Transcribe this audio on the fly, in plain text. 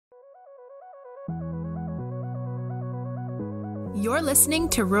You're listening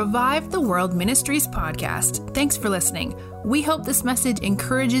to Revive the World Ministries podcast. Thanks for listening. We hope this message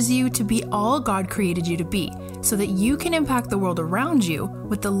encourages you to be all God created you to be, so that you can impact the world around you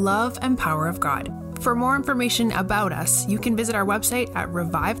with the love and power of God. For more information about us, you can visit our website at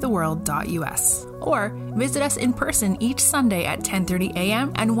revivetheworld.us or visit us in person each Sunday at 10:30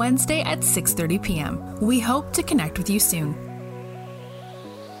 a.m. and Wednesday at 6:30 p.m. We hope to connect with you soon.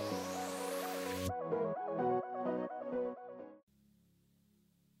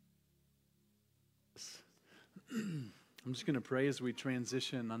 I'm just going to pray as we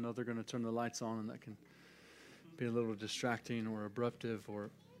transition. I know they're going to turn the lights on, and that can be a little distracting or abruptive or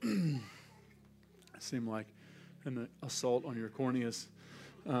seem like an assault on your corneas.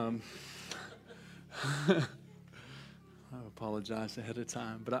 I apologize ahead of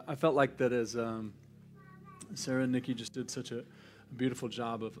time. But I felt like that as Sarah and Nikki just did such a beautiful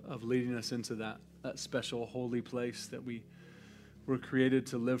job of leading us into that special holy place that we were created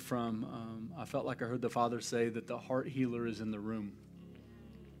to live from. I felt like I heard the Father say that the heart healer is in the room.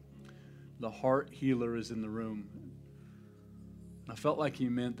 The heart healer is in the room. I felt like he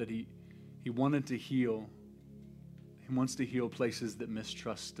meant that he wanted to heal. He wants to heal places that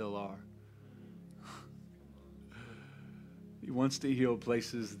mistrust still are. He wants to heal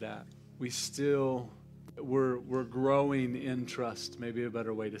places that we're growing in trust, maybe a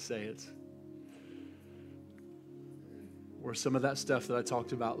better way to say it. Or some of that stuff that I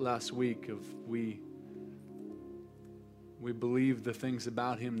talked about last week of we believe the things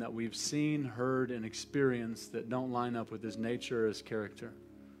about him that we've seen, heard, and experienced that don't line up with his nature or his character.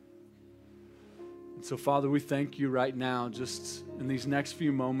 And so, Father, we thank you right now, just in these next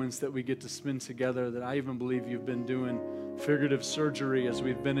few moments that we get to spend together, that I even believe you've been doing figurative surgery as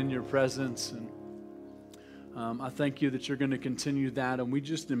we've been in your presence. And I thank you that you're going to continue that, and we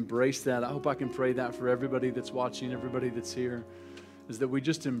just embrace that. I hope I can pray that for everybody that's watching, everybody that's here, is that we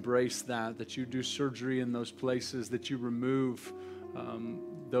just embrace that you do surgery in those places, that you remove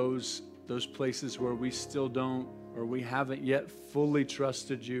those places where we still don't, or we haven't yet fully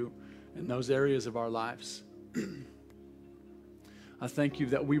trusted you in those areas of our lives. I thank you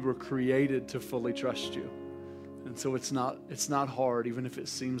that we were created to fully trust you, and so it's not hard, even if it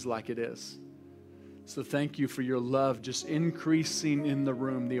seems like it is. So thank you for your love just increasing in the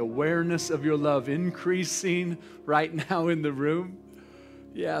room, the awareness of your love increasing right now in the room.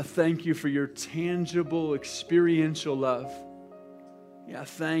 Yeah, thank you for your tangible, experiential love. Yeah,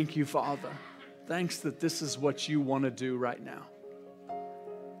 thank you, Father. Thanks that this is what you want to do right now.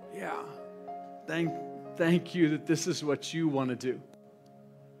 Yeah, thank you that this is what you want to do.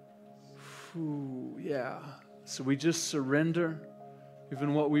 Ooh, yeah, so we just surrender.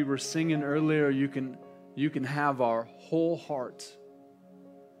 Even what we were singing earlier, you can have our whole heart,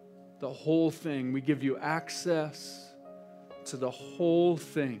 the whole thing. We give you access to the whole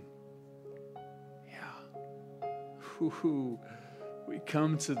thing. Yeah. Ooh, we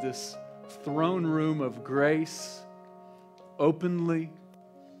come to this throne room of grace openly,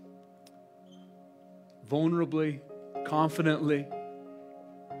 vulnerably, confidently,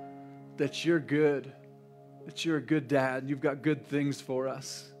 that you're good. That you're a good dad. You've got good things for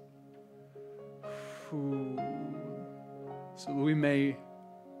us. Ooh. So we may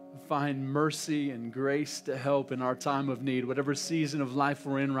find mercy and grace to help in our time of need. Whatever season of life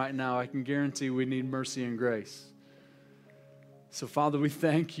we're in right now, I can guarantee we need mercy and grace. So Father, we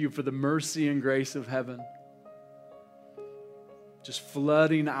thank you for the mercy and grace of heaven, just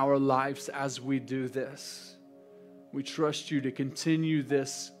flooding our lives as we do this. We trust you to continue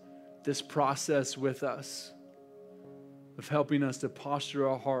this process with us of helping us to posture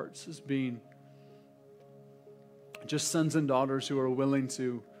our hearts as being just sons and daughters who are willing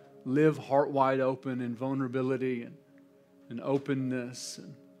to live heart wide open in vulnerability and openness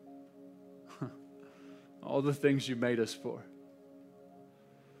and all the things you made us for.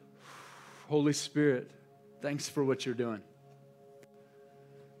 Holy Spirit, thanks for what you're doing.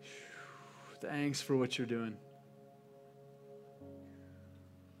 Thanks for what you're doing.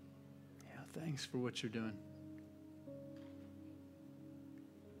 Thanks for what you're doing.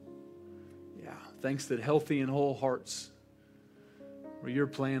 Yeah, thanks that healthy and whole hearts were your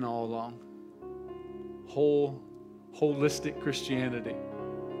plan all along. Holistic Christianity.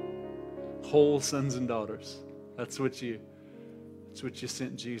 Whole sons and daughters. That's what you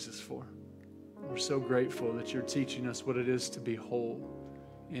sent Jesus for. We're so grateful that you're teaching us what it is to be whole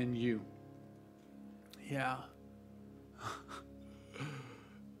in you. Yeah.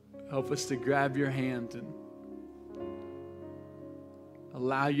 Help us to grab your hand and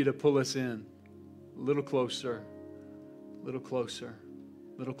allow you to pull us in a little closer, a little closer,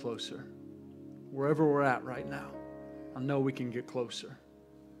 a little closer. Wherever we're at right now. I know we can get closer.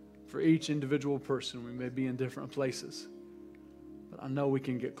 For each individual person, we may be in different places, but I know we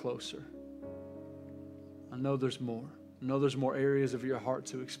can get closer. I know there's more. I know there's more areas of your heart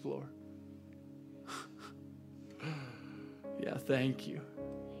to explore. Yeah, thank you.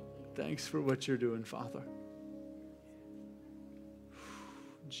 Thanks for what you're doing, Father.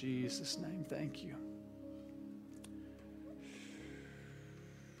 In Jesus' name, thank you.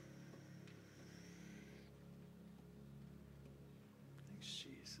 Thanks,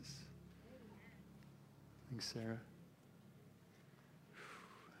 Jesus. Thanks, Sarah.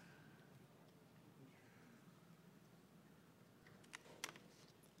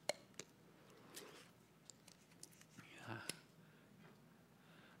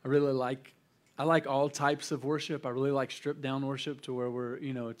 I like all types of worship. I really like stripped down worship to where we're,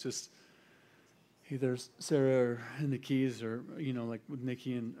 it's just either Sarah and the keys or, like with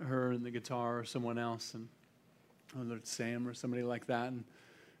Nikki and her and the guitar or someone else, and whether it's Sam or somebody like that. And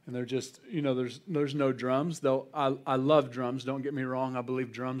they're just, there's no drums, though I love drums. Don't get me wrong. I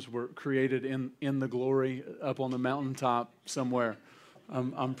believe drums were created in the glory up on the mountaintop somewhere.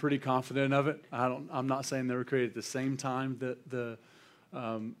 I'm pretty confident of it. I'm not saying they were created at the same time that the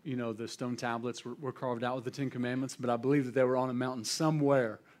stone tablets were carved out with the Ten Commandments, but I believe that they were on a mountain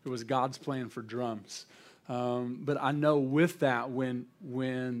somewhere. It was God's plan for drums. But I know with that,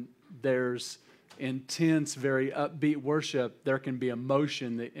 when there's intense, very upbeat worship, there can be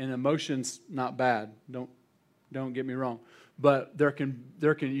emotion, and emotion's not bad. Don't get me wrong, but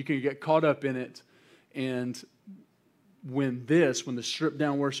you can get caught up in it, and when the stripped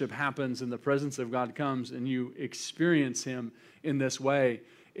down worship happens and the presence of God comes and you experience Him in this way,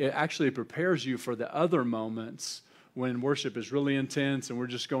 it actually prepares you for the other moments when worship is really intense and we're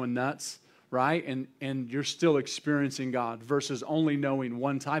just going nuts, right? And you're still experiencing God versus only knowing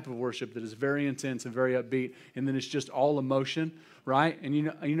one type of worship that is very intense and very upbeat, and then it's just all emotion, right? And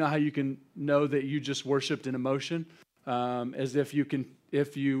you know how you can know that you just worshiped in emotion? As if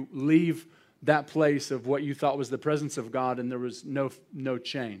you leave that place of what you thought was the presence of God and there was no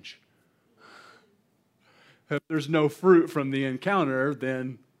change. If there's no fruit from the encounter,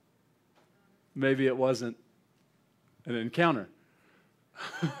 then maybe it wasn't an encounter.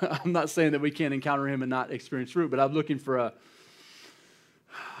 I'm not saying that we can't encounter Him and not experience fruit, but I'm looking for I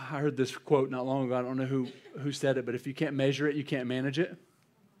heard this quote not long ago. I don't know who said it, but if you can't measure it, you can't manage it.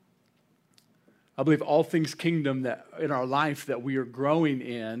 I believe all things kingdom that in our life that we are growing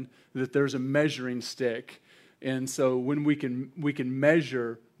in, that there's a measuring stick. And so when we can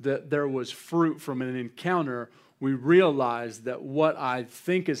measure that there was fruit from an encounter, we realize that what I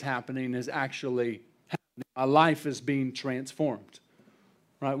think is happening is actually happening. My life is being transformed.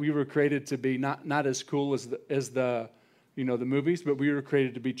 Right? We were created to be not as cool as the movies, but we were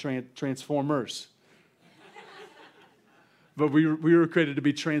created to be transformers. But we were created to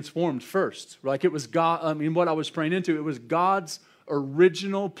be transformed first. Like it was God, what I was praying into, it was God's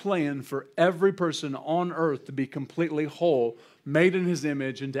original plan for every person on earth to be completely whole, made in His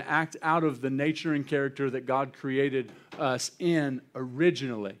image, and to act out of the nature and character that God created us in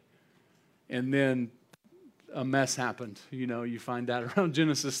originally. And then a mess happened. You find that around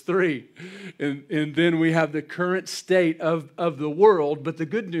Genesis 3. And then we have the current state of the world. But the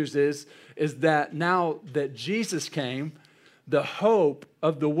good news is that now that Jesus came, the hope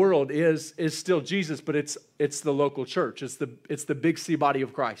of the world is still Jesus, but it's the local church. It's the big C body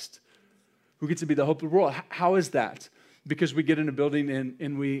of Christ who gets to be the hope of the world. How is that? Because we get in a building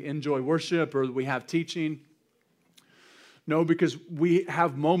and we enjoy worship or we have teaching? No, because we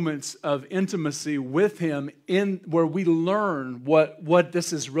have moments of intimacy with Him where we learn what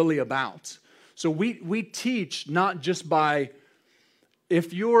this is really about. So we teach not just by,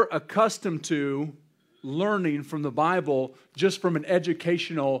 if you're accustomed to learning from the Bible just from an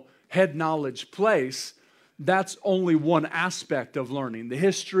educational head knowledge place, that's only one aspect of learning. The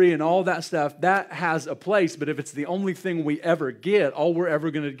history and all that stuff, that has a place, but if it's the only thing we ever get, all we're ever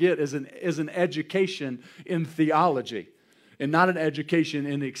going to get is an education in theology and not an education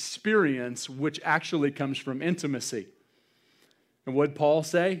in experience, which actually comes from intimacy. And what did Paul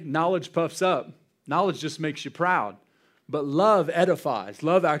say? Knowledge puffs up. Knowledge just makes you proud. But love edifies.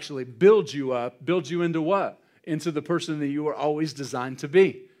 Love actually builds you up. Builds you into what? Into the person that you were always designed to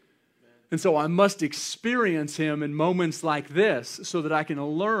be. And so I must experience Him in moments like this so that I can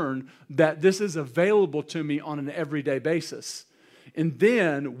learn that this is available to me on an everyday basis. And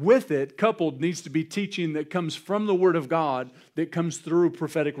then with it, coupled, needs to be teaching that comes from the Word of God, that comes through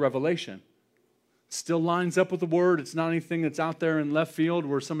prophetic revelation. It still lines up with the Word. It's not anything that's out there in left field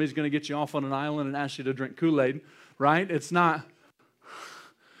where somebody's going to get you off on an island and ask you to drink Kool-Aid. Right? It's not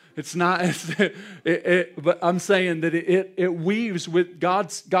It's not, but I'm saying that it weaves with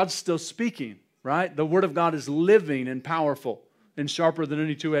God's still speaking, right? The Word of God is living and powerful and sharper than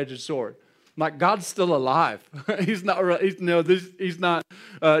any two-edged sword. Like God's still alive. He's not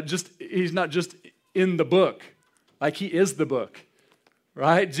just in the book. Like He is the book,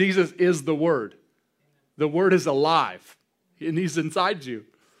 right? Jesus is the Word. The Word is alive, and He's inside you.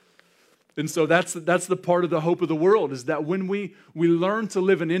 And so that's the part of the hope of the world, is that when we learn to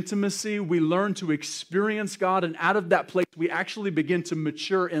live in intimacy, we learn to experience God, and out of that place, we actually begin to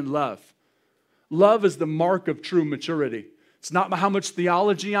mature in love. Love is the mark of true maturity. It's not how much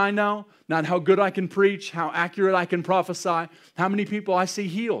theology I know, not how good I can preach, how accurate I can prophesy, how many people I see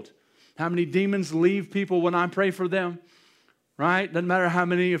healed, how many demons leave people when I pray for them, right? Doesn't matter how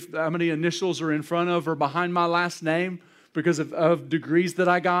many initials are in front of or behind my last name, because of degrees that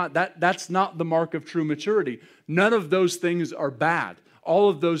I got. That's not the mark of true maturity. None of those things are bad. All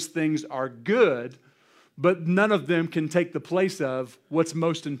of those things are good, but none of them can take the place of what's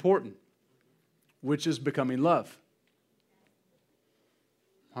most important, which is becoming love.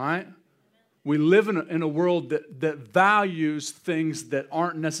 All right? We live in a world that values things that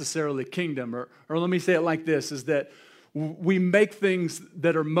aren't necessarily kingdom. Or let me say it like this, is that we make things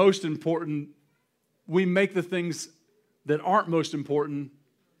that are most important, we make the things that aren't most important.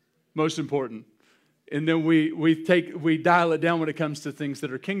 And then we dial it down when it comes to things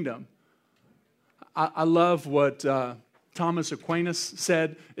that are kingdom. I love what Thomas Aquinas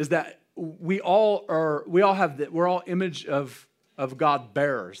said, is that we're all image of God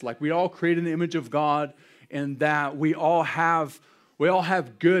bearers. Like we all create in the image of God, and that we all have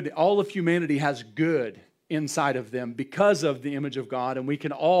good. All of humanity has good inside of them because of the image of God, and we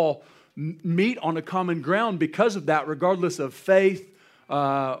can all meet on a common ground because of that, regardless of faith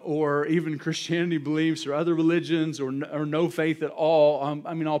or even Christianity beliefs or other religions or no faith at all.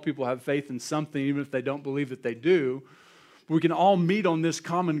 All people have faith in something, even if they don't believe that they do. We can all meet on this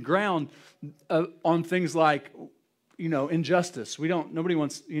common ground on things like, injustice. Nobody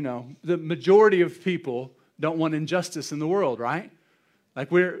wants, the majority of people don't want injustice in the world, right?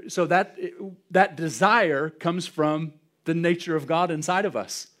 So that desire comes from the nature of God inside of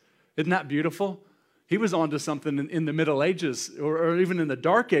us. Isn't that beautiful? He was onto something in the Middle Ages or even in the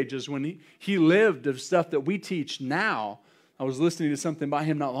Dark Ages when he lived of stuff that we teach now. I was listening to something by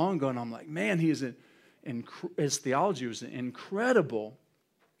him not long ago, and I'm like, man, his theology was incredible,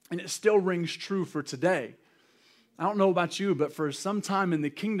 and it still rings true for today. I don't know about you, but for some time in the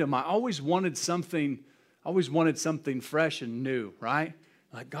kingdom, I always wanted something fresh and new, right?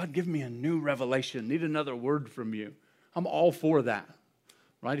 Like, God, give me a new revelation. Need another word from you. I'm all for that.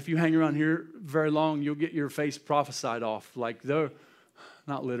 Right? If you hang around here very long, you'll get your face prophesied off. Like,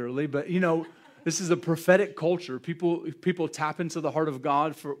 not literally, but this is a prophetic culture. People tap into the heart of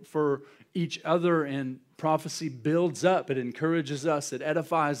God for each other, and prophecy builds up. It encourages us. It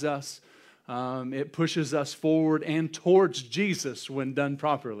edifies us. It pushes us forward and towards Jesus when done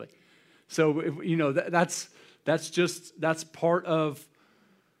properly. So that's part of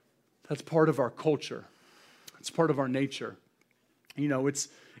our culture. It's part of our nature.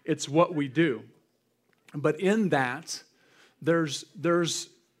 It's what we do. But in that, there's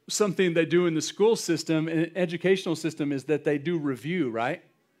something they do in the school system, and educational system, is that they do review, right?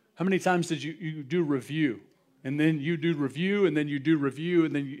 How many times did you do review? And then you do review, and then you do review,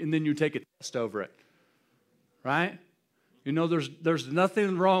 and then you take a test over it, right? There's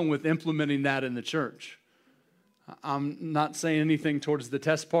nothing wrong with implementing that in the church. I'm not saying anything towards the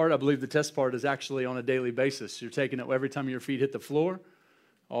test part. I believe the test part is actually on a daily basis. You're taking it every time your feet hit the floor,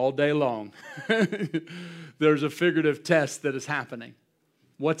 all day long. There's a figurative test that is happening.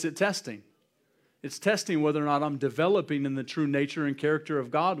 What's it testing? It's testing whether or not I'm developing in the true nature and character of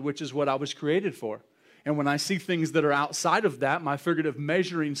God, which is what I was created for. And when I see things that are outside of that, my figurative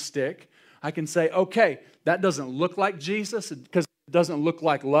measuring stick, I can say, okay, that doesn't look like Jesus because it doesn't look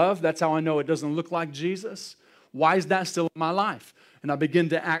like love. That's how I know it doesn't look like Jesus. Why is that still in my life? And I begin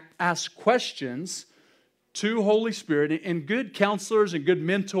to ask questions to Holy Spirit. And good counselors and good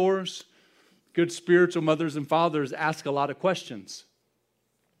mentors, good spiritual mothers and fathers ask a lot of questions.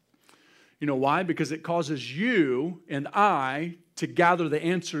 You know why? Because it causes you and I to gather the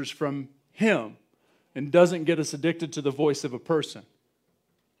answers from Him and doesn't get us addicted to the voice of a person.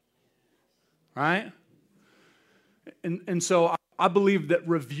 Right? And so I believe that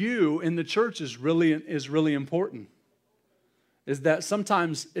review in the church is really important. Is that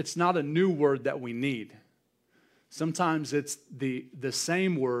sometimes it's not a new word that we need. Sometimes it's the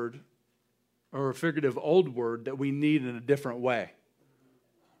same word or a figurative old word that we need in a different way.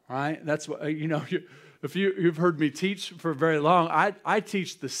 Right? That's what, if you've heard me teach for very long, I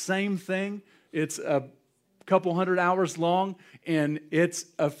teach the same thing. It's a couple hundred hours long, and it's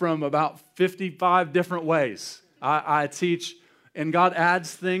from about 55 different ways. I teach, and God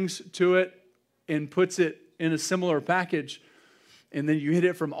adds things to it and puts it in a similar package, and then you hit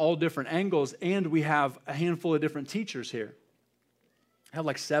it from all different angles, and we have a handful of different teachers here. I have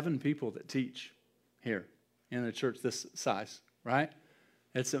like 7 people that teach here in a church this size, right?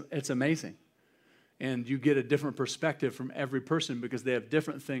 It's amazing. And you get a different perspective from every person because they have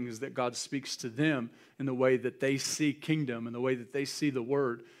different things that God speaks to them in the way that they see kingdom and the way that they see the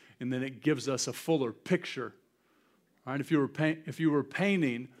word. And then it gives us a fuller picture. Right? If you were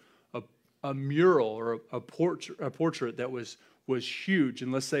painting a mural or a portrait that was huge,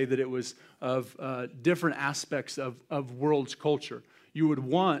 and let's say that it was of different aspects of world's culture, you would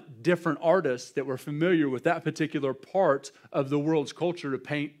want different artists that were familiar with that particular part of the world's culture to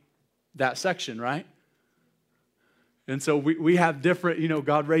paint that section, right? And so we have different,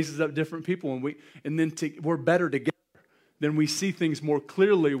 God raises up different people, and then we're better together. Then we see things more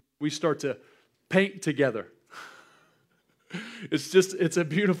clearly. We start to paint together. It's a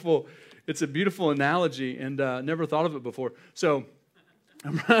beautiful analogy, and never thought of it before. So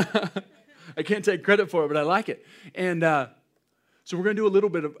I can't take credit for it, but I like it. And so we're going to do a little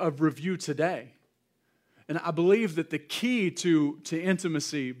bit of review today. And I believe that the key to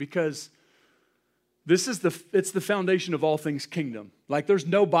intimacy, because it's the foundation of all things kingdom. Like there's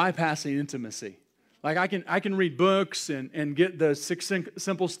no bypassing intimacy. Like I can read books and get the 6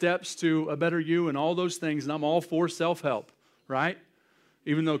 simple steps to a better you and all those things, and I'm all for self-help, right?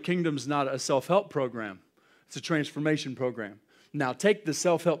 Even though kingdom's not a self-help program, it's a transformation program. Now take the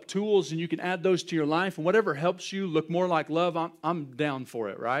self-help tools and you can add those to your life, and whatever helps you look more like love, I'm down for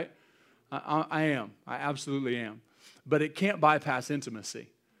it, right? I am. I absolutely am. But it can't bypass intimacy.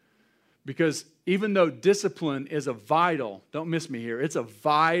 Because even though discipline is a vital, don't miss me here, it's a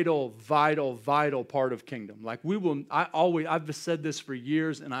vital part of kingdom. Like I've said this for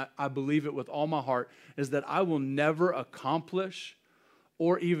years, and I believe it with all my heart, is that I will never accomplish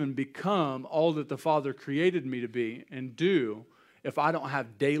or even become all that the Father created me to be and do if I don't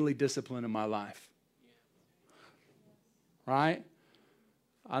have daily discipline in my life. Right?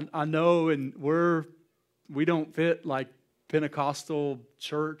 I know, and we don't fit like Pentecostal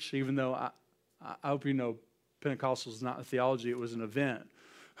church, even though I hope you know Pentecostal is not a theology, it was an event.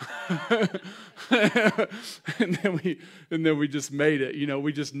 and then we just made it.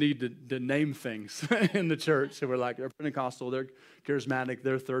 We just need to name things in the church. So we're like, they're Pentecostal, they're charismatic,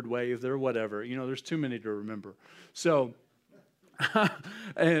 they're third wave, they're whatever. There's too many to remember. So,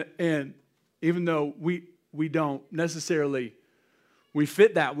 and even though we don't necessarily, we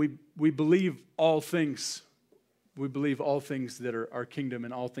fit that, we believe all things. We believe all things that are our kingdom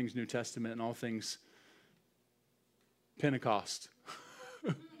and all things New Testament and all things Pentecost.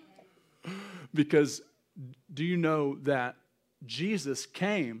 Because do you know that Jesus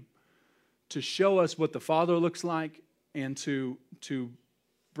came to show us what the Father looks like and to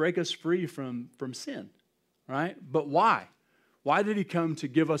break us free from sin, right? But why? Why did he come? To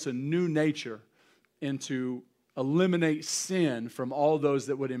give us a new nature and to eliminate sin from all those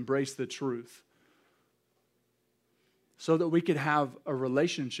that would embrace the truth, so that we could have a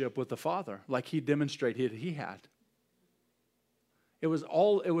relationship with the Father like he demonstrated he had. It was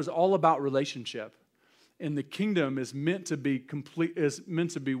all about relationship. And the kingdom is meant to be complete, is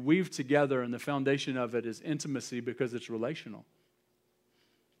meant to be weaved together, and the foundation of it is intimacy because it's relational.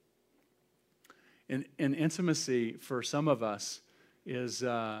 And intimacy for some of us is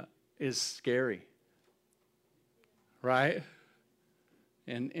scary. Right?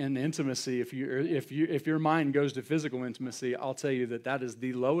 And intimacy, if your mind goes to physical intimacy, I'll tell you that is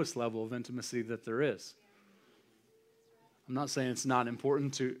the lowest level of intimacy that there is. I'm not saying it's not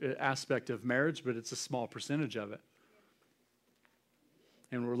important to aspect of marriage, but it's a small percentage of it.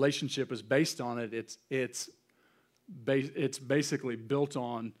 And relationship is based on it. It's basically built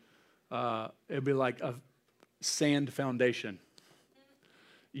on. It'd be like a sand foundation.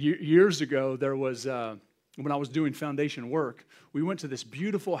 Years ago, there was. When I was doing foundation work, we went to this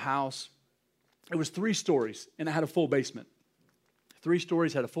beautiful house. It was 3 stories, and it had a full basement. 3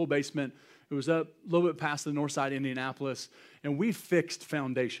 stories, had a full basement. It was up a little bit past the north side of Indianapolis, and we fixed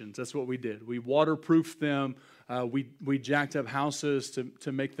foundations. That's what we did. We waterproofed them. We jacked up houses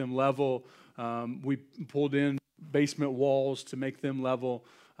to make them level. We pulled in basement walls to make them level.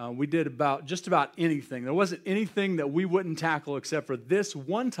 We did just about anything. There wasn't anything that we wouldn't tackle except for this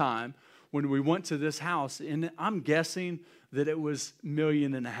one time when we went to this house, and I'm guessing that it was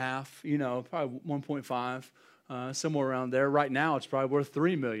 $1.5 million, probably 1.5, somewhere around there. Right now, it's probably worth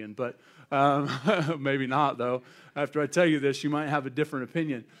 $3 million. But Maybe not, though. After I tell you this, you might have a different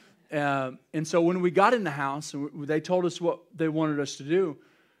opinion. And so when we got in the house, and they told us what they wanted us to do,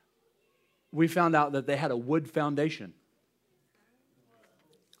 we found out that they had a wood foundation.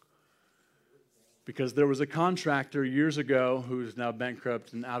 Because there was a contractor years ago who's now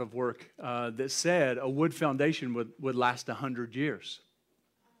bankrupt and out of work that said a wood foundation would last 100 years.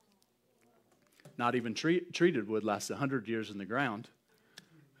 Not even treated wood lasts 100 years in the ground.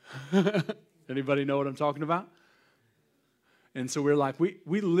 Anybody know what I'm talking about? And so we're like,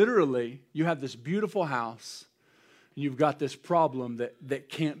 we literally, you have this beautiful house, and you've got this problem that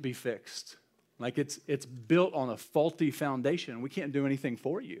can't be fixed. Like it's built on a faulty foundation. We can't do anything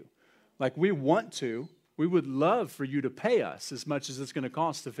for you. Like we would love for you to pay us as much as it's going to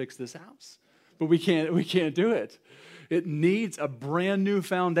cost to fix this house. But we can't do it. It needs a brand new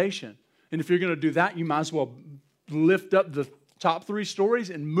foundation. And if you're going to do that, you might as well lift up the top 3 stories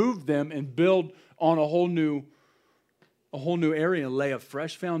and move them and build on a whole new area and lay a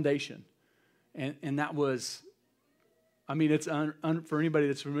fresh foundation. And that was, I mean, it's for anybody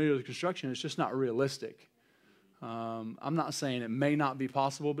that's familiar with construction, it's just not realistic. I'm not saying it may not be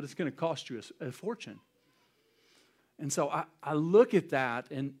possible, but it's going to cost you a fortune. And so I look at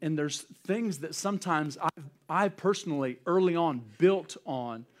that, and there's things that sometimes I personally early on built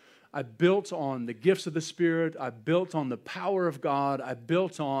on. I built on the gifts of the Spirit. I built on the power of God. I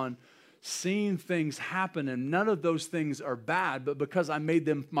built on seeing things happen, and none of those things are bad, but because I made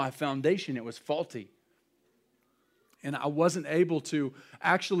them my foundation, it was faulty. And I wasn't able to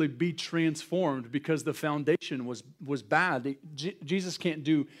actually be transformed because the foundation was bad. Jesus can't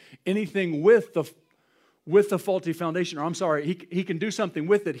do anything with the faulty foundation. Or I'm sorry, he can do something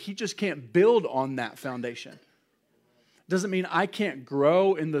with it. He just can't build on that foundation. Doesn't mean I can't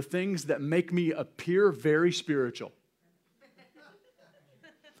grow in the things that make me appear very spiritual.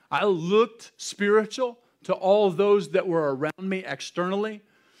 I looked spiritual to all those that were around me externally.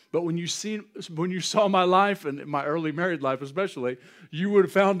 But when you saw my life, and my early married life especially, you would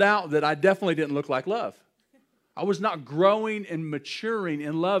have found out that I definitely didn't look like love. I was not growing and maturing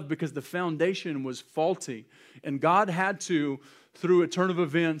in love because the foundation was faulty. And God had to, through a turn of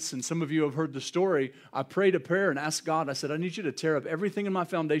events, and some of you have heard the story, I prayed a prayer and asked God, I said, I need you to tear up everything in my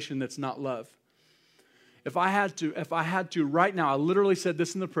foundation that's not love. If I had to right now, I literally said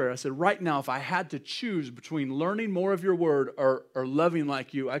this in the prayer. I said, right now, if I had to choose between learning more of your word or loving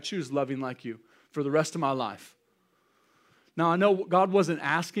like you, I choose loving like you for the rest of my life. Now, I know God wasn't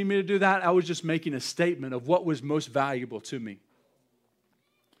asking me to do that. I was just making a statement of what was most valuable to me.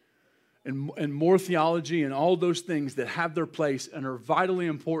 And more theology and all those things that have their place and are vitally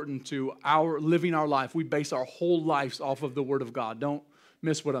important to our living our life. We base our whole lives off of the Word of God. Don't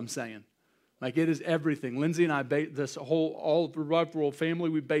miss what I'm saying. Like it is everything. Lindsay and I, all the Revived World family,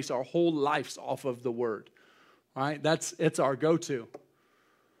 we base our whole lives off of the Word. Right? It's our go-to.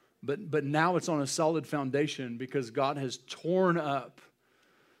 But now it's on a solid foundation because God has torn up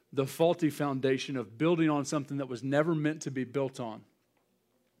the faulty foundation of building on something that was never meant to be built on.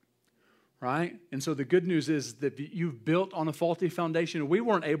 Right? And so the good news is that you've built on a faulty foundation. We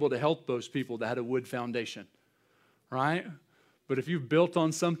weren't able to help those people that had a wood foundation. Right? But if you've built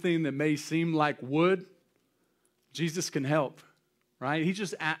on something that may seem like wood, Jesus can help, right? He's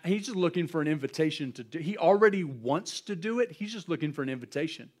just looking for an invitation to do. He already wants to do it. He's just looking for an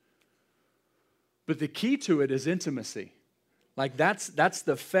invitation. But the key to it is intimacy. Like that's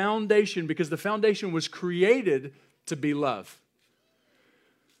the foundation, because the foundation was created to be love.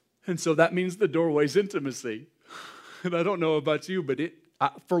 And so that means the doorway is intimacy. And I don't know about you, but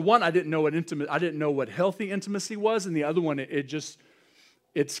for one, I didn't know what healthy intimacy was, and the other one,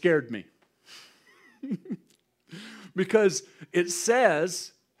 it scared me. Because it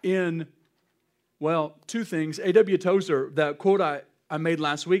says in, two things. A.W. Tozer, that quote I made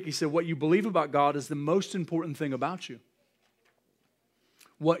last week, he said, what you believe about God is the most important thing about you.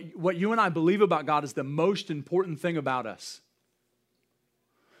 What you and I believe about God is the most important thing about us.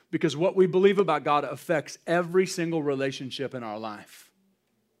 Because what we believe about God affects every single relationship in our life.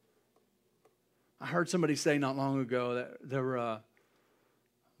 I heard somebody say not long ago that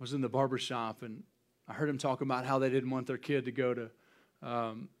was in the barbershop, and I heard him talk about how they didn't want their kid to go to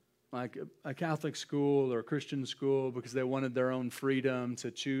like a Catholic school or a Christian school because they wanted their own freedom to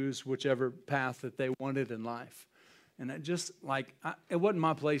choose whichever path that they wanted in life. And it wasn't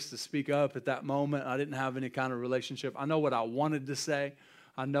my place to speak up at that moment. I didn't have any kind of relationship. I know what I wanted to say.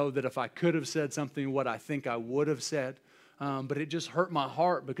 I know that if I could have said something, what I think I would have said. But it just hurt my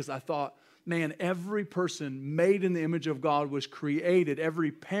heart because I thought, man, every person made in the image of God was created.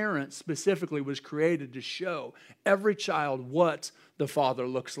 Every parent specifically was created to show every child what the Father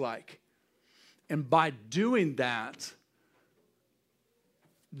looks like. And by doing that,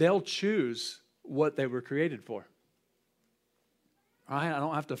 they'll choose what they were created for. Right? I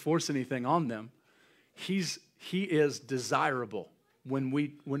don't have to force anything on them. He is desirable when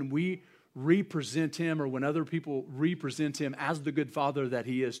we represent him, or when other people represent him as the good father that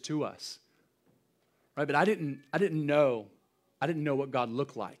he is to us. Right? But I didn't know what God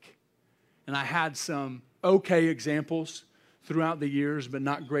looked like. And I had some okay examples throughout the years, but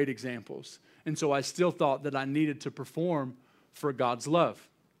not great examples. And so I still thought that I needed to perform for God's love.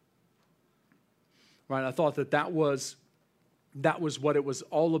 Right? I thought that was what it was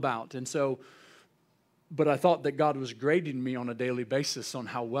all about. And so, but I thought that God was grading me on a daily basis on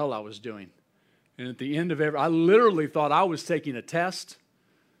how well I was doing. And at the end of I literally thought I was taking a test,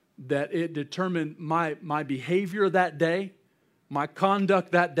 that it determined my behavior that day, my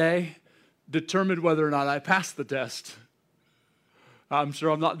conduct that day, determined whether or not I passed the test. I'm sure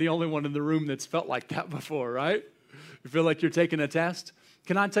I'm not the only one in the room that's felt like that before, right? You feel like you're taking a test?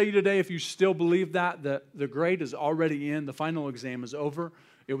 Can I tell you today, if you still believe that, the grade is already in, the final exam is over.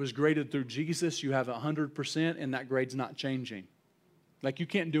 It was graded through Jesus. You have 100%, and that grade's not changing. Like, you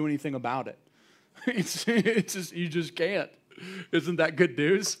can't do anything about it. It's just, you just can't. Isn't that good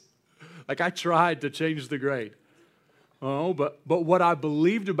news? Like, I tried to change the grade. Oh, but what I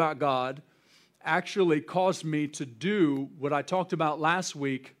believed about God actually caused me to do what I talked about last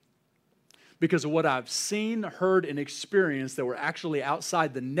week, because of what I've seen, heard, and experienced that were actually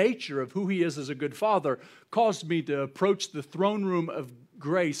outside the nature of who he is as a good father, caused me to approach the throne room of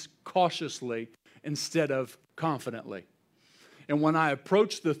grace cautiously instead of confidently. And when I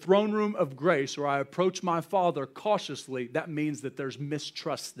approach the throne room of grace, or I approach my Father cautiously, that means that there's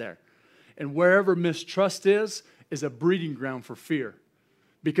mistrust there. And wherever mistrust is a breeding ground for fear,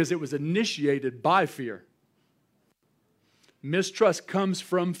 because it was initiated by fear. Mistrust comes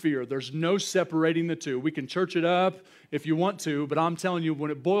from fear. There's no separating the two. We can church it up if you want to, but I'm telling you,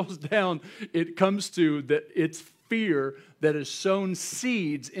 when it boils down, it comes to that it's fear that has sown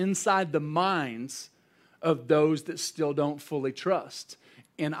seeds inside the minds of those that still don't fully trust.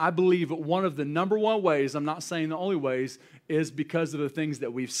 And I believe one of the number one ways, I'm not saying the only ways, is because of the things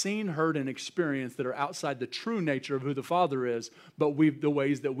that we've seen, heard, and experienced that are outside the true nature of who the Father is, but the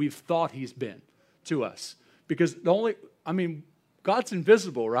ways that we've thought he's been to us. Because God's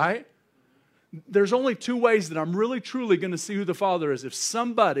invisible, right? There's only two ways that I'm really truly going to see who the Father is. If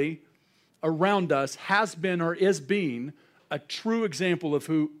somebody around us has been or is being a true example of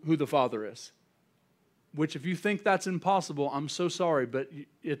who the Father is. Which, if you think that's impossible, I'm so sorry, but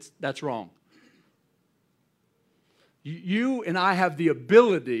that's wrong. You and I have the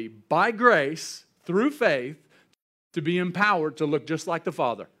ability, by grace, through faith, to be empowered to look just like the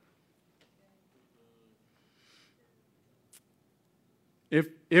Father.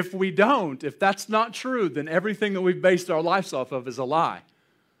 If we don't, if that's not true, then everything that we've based our lives off of is a lie.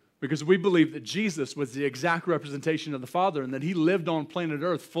 Because we believe that Jesus was the exact representation of the Father, and that he lived on planet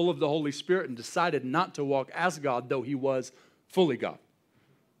Earth full of the Holy Spirit and decided not to walk as God, though he was fully God.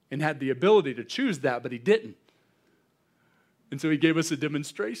 And had the ability to choose that, but he didn't. And so he gave us a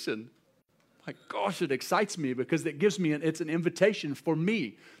demonstration. Like, gosh, it excites me because it gives me, it's an invitation for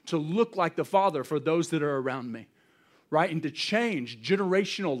me to look like the Father for those that are around me. Right? And to change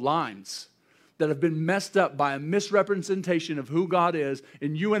generational lines that have been messed up by a misrepresentation of who God is.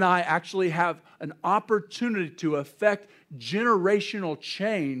 And you and I actually have an opportunity to affect generational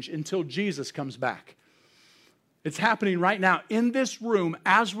change until Jesus comes back. It's happening right now in this room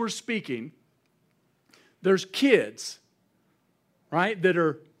as we're speaking. There's kids, right, that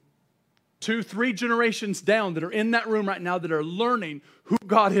are 2-3 generations down that are in that room right now that are learning who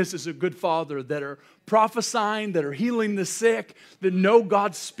God is as a good father, that are prophesying, that are healing the sick, that know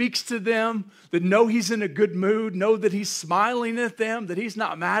God speaks to them, that know he's in a good mood, know that he's smiling at them, that he's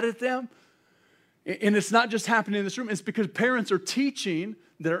not mad at them. And it's not just happening in this room. It's because parents are teaching,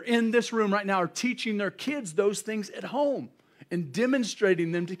 that are in this room right now, are teaching their kids those things at home and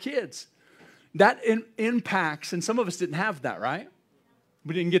demonstrating them to kids. That impacts, and some of us didn't have that, right?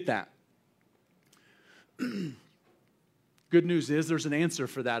 We didn't get that. Good news is there's an answer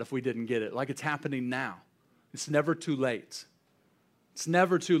for that if we didn't get it. Like, it's happening now. It's never too late. It's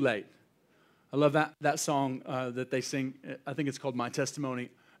never too late. I love that song that they sing. I think it's called My Testimony.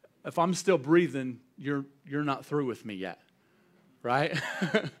 If I'm still breathing, you're not through with me yet. Right?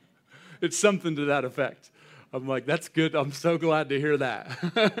 It's something to that effect. I'm like, that's good. I'm so glad to hear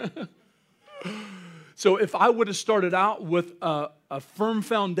that. So if I would have started out with a firm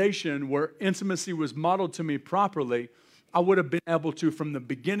foundation where intimacy was modeled to me properly, I would have been able to, from the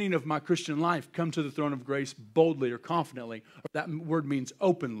beginning of my Christian life, come to the throne of grace boldly or confidently. Or that word means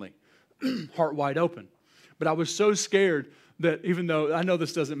openly. heart wide open. But I was so scared that, even though I know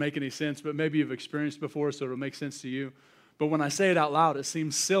this doesn't make any sense, but maybe you've experienced before, so it'll make sense to you. But when I say it out loud, it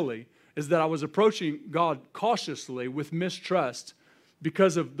seems silly, is that I was approaching God cautiously with mistrust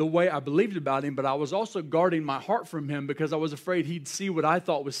because of the way I believed about him, but I was also guarding my heart from him because I was afraid he'd see what I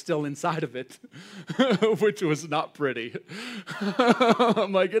thought was still inside of it, which was not pretty.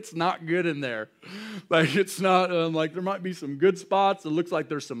 I'm like, it's not good in there. Like, it's not, like, there might be some good spots. It looks like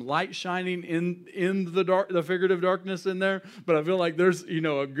there's some light shining in the figurative darkness in there, but I feel like there's,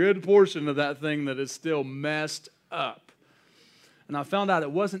 a good portion of that thing that is still messed up. And I found out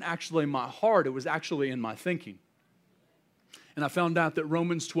it wasn't actually my heart, it was actually in my thinking. And I found out that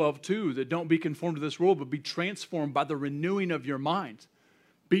Romans 12:2, that don't be conformed to this world, but be transformed by the renewing of your mind.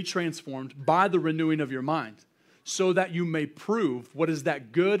 Be transformed by the renewing of your mind, so that you may prove what is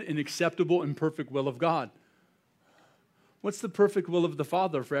that good and acceptable and perfect will of God. What's the perfect will of the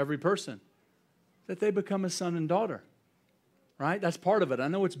Father for every person? That they become a son and daughter, right? That's part of it. I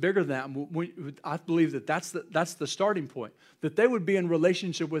know it's bigger than that. I believe that that's the starting point, that they would be in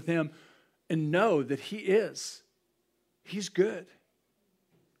relationship with him and know that He's good.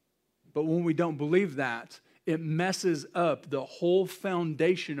 But when we don't believe that, it messes up the whole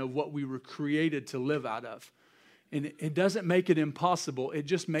foundation of what we were created to live out of. And it doesn't make it impossible. It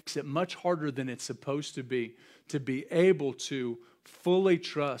just makes it much harder than it's supposed to be able to fully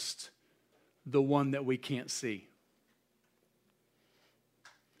trust the one that we can't see.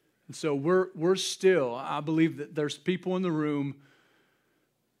 And so we're still, I believe that there's people in the room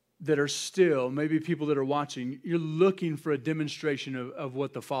that are still, maybe people that are watching, you're looking for a demonstration of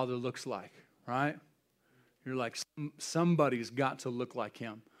what the Father looks like, right? You're like, somebody's got to look like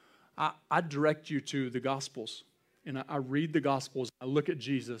him. I direct you to the Gospels, and I read the Gospels, I look at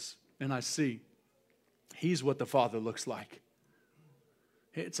Jesus, and I see he's what the Father looks like.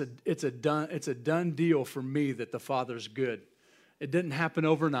 It's a done deal for me that the Father's good. It didn't happen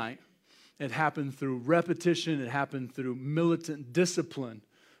overnight. It happened through repetition. It happened through militant discipline.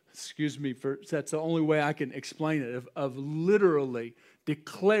 That's the only way I can explain it, of literally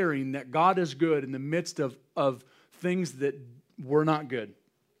declaring that God is good in the midst of things that were not good.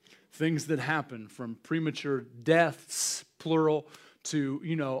 Things that happen, from premature deaths, plural, to,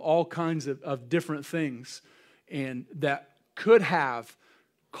 all kinds of different things. And that could have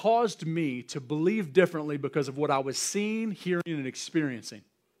caused me to believe differently because of what I was seeing, hearing, and experiencing.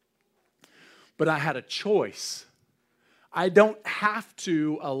 But I had a choice. I don't have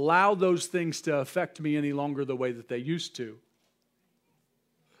to allow those things to affect me any longer the way that they used to.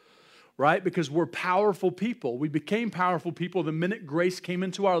 Right? Because we're powerful people. We became powerful people the minute grace came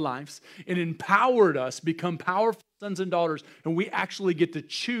into our lives and empowered us, become powerful sons and daughters, and we actually get to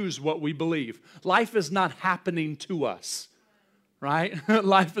choose what we believe. Life is not happening to us. Right?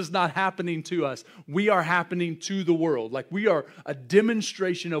 Life is not happening to us. We are happening to the world. Like, we are a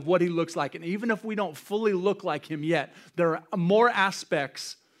demonstration of what he looks like. And even if we don't fully look like him yet, there are more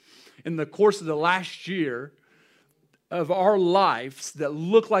aspects in the course of the last year of our lives that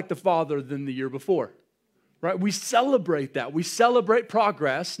look like the Father than the year before. Right? We celebrate that. We celebrate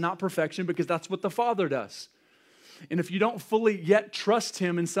progress, not perfection, because that's what the Father does. And if you don't fully yet trust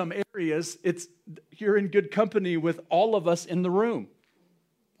him in some areas, you're in good company with all of us in the room,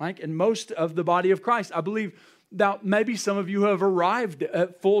 right? And most of the body of Christ. I believe that maybe some of you have arrived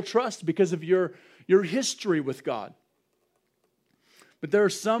at full trust because of your history with God. But there are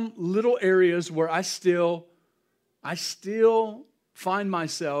some little areas where I still find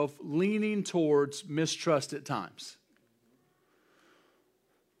myself leaning towards mistrust at times.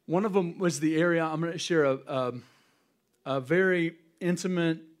 One of them was the area, I'm going to share a very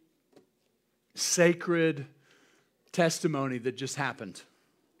intimate, sacred testimony that just happened.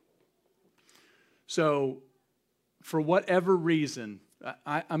 So, for whatever reason,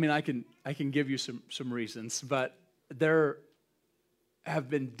 I can give you some reasons, but there have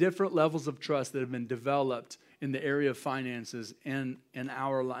been different levels of trust that have been developed in the area of finances in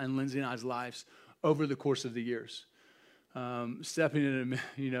Lindsay and I's lives over the course of the years. Stepping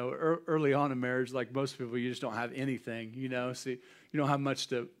into, early on in marriage, like most people, you just don't have anything, so you don't have much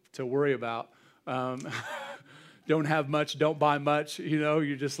to worry about. Don't have much, don't buy much,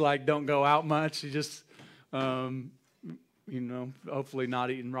 you just like don't go out much. You just, hopefully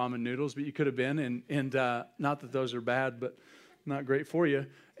not eating ramen noodles, but you could have been. And not that those are bad, but not great for you.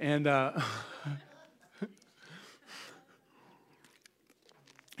 And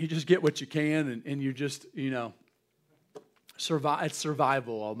you just get what you can, and you just, survive. It's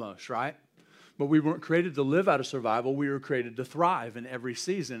survival almost, right? But we weren't created to live out of survival. We were created to thrive in every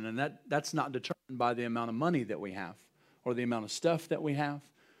season. And that's not determined by the amount of money that we have or the amount of stuff that we have.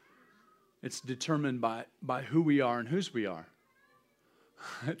 It's determined by who we are and whose we are.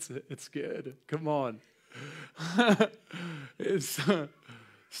 It's good. Come on.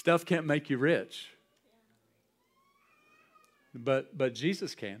 Stuff can't make you rich. But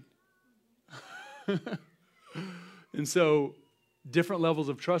Jesus can. And so different levels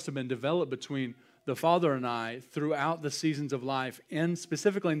of trust have been developed between the Father and I throughout the seasons of life, and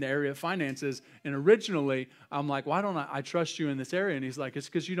specifically in the area of finances. And originally, I'm like, why don't I trust you in this area? And he's like, it's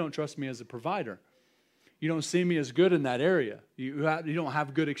because you don't trust me as a provider. You don't see me as good in that area. You don't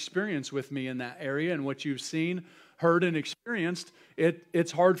have good experience with me in that area. And what you've seen, heard, and experienced,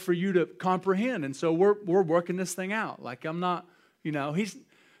 it's hard for you to comprehend. And so we're working this thing out. Like, I'm not,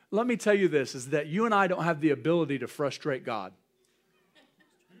 let me tell you this, is that you and I don't have the ability to frustrate God.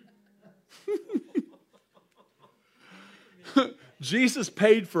 Jesus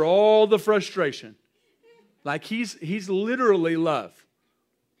paid for all the frustration. Like he's literally love.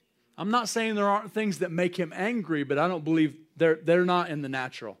 I'm not saying there aren't things that make him angry, but I don't believe they're not in the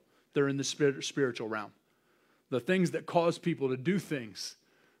natural. They're in the spiritual realm. The things that cause people to do things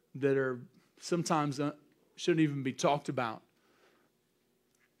that are sometimes shouldn't even be talked about.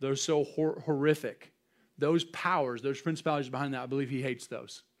 They're so horrific. Those powers, those principalities behind that, I believe he hates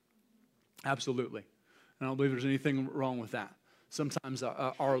those. Absolutely. And I don't believe there's anything wrong with that. Sometimes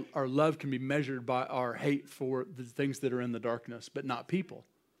our love can be measured by our hate for the things that are in the darkness, but not people.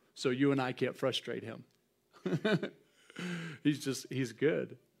 So you and I can't frustrate him. He's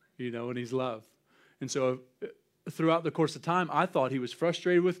good, and he's love. And so throughout the course of time, I thought he was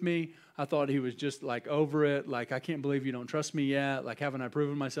frustrated with me. I thought he was just like over it. Like, I can't believe you don't trust me yet. Like, haven't I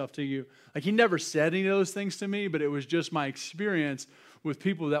proven myself to you? Like, he never said any of those things to me, but it was just my experience with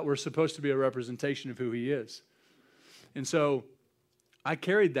people that were supposed to be a representation of who he is. And so I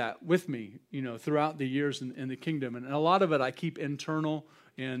carried that with me, throughout the years in the kingdom. And a lot of it I keep internal,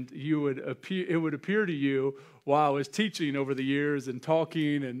 and it would appear to you while I was teaching over the years and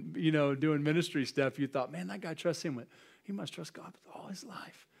talking and, doing ministry stuff, you thought, man, that guy trusts him. He must trust God with all his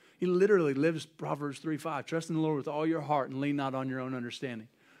life. He literally lives Proverbs 3:5, trust in the Lord with all your heart and lean not on your own understanding.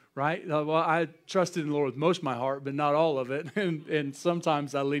 Right? Well, I trusted in the Lord with most of my heart, but not all of it. And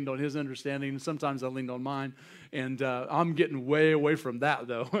sometimes I leaned on his understanding, and sometimes I leaned on mine. And I'm getting way away from that,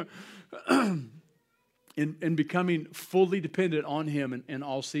 though. in becoming fully dependent on him in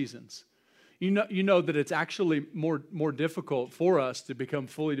all seasons. You know that it's actually more difficult for us to become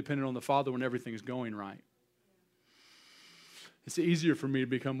fully dependent on the Father when everything's going right. It's easier for me to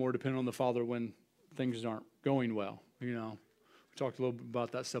become more dependent on the Father when things aren't going well, We talked a little bit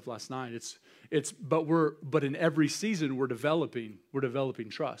about that stuff last night. But in every season we're developing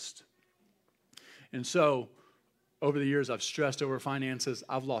trust. And so over the years I've stressed over finances.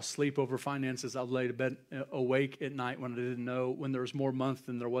 I've lost sleep over finances. I've laid awake at night when I didn't know, when there was more month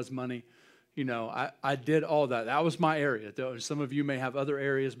than there was money. I did all that. That was my area. Some of you may have other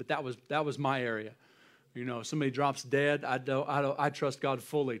areas, but that was my area. If somebody drops dead, I trust God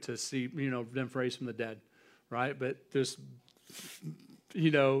fully to see, them raised from the dead, right? But there's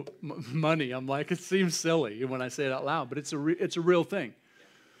money. I'm like, it seems silly when I say it out loud, but it's a real thing,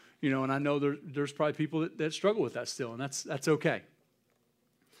 and I know there's probably people that struggle with that still, and that's okay.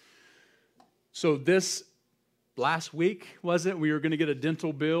 So this last week, was it? We were going to get a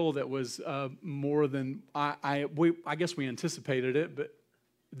dental bill that was more than I guess we anticipated it, but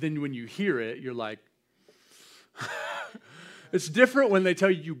then when you hear it, you're like, it's different when they tell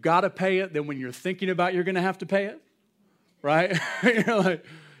you got to pay it than when you're thinking about you're going to have to pay it. Right?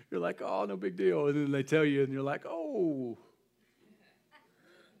 you're like, oh, no big deal. And then they tell you, and you're like, oh,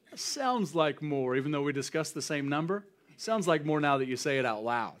 that sounds like more, even though we discussed the same number. Sounds like more now that you say it out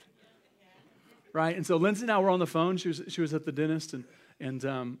loud. Right? And so Lindsay and I were on the phone. She was at the dentist,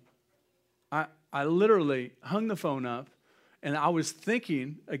 and I literally hung the phone up, and I was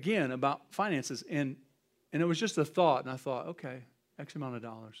thinking again about finances, and it was just a thought, and I thought, okay, X amount of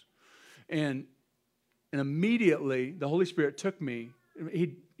dollars, and immediately the Holy Spirit took me.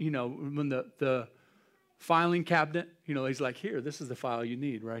 When the filing cabinet, he's like, here, this is the file you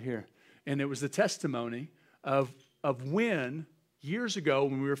need right here. And it was the testimony of when, years ago,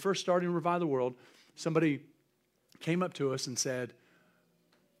 when we were first starting to Revive the World, somebody came up to us and said,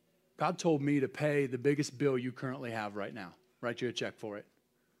 God told me to pay the biggest bill you currently have right now. Write you a check for it.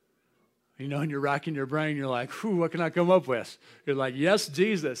 And you're racking your brain. You're like, what can I come up with? You're like, yes,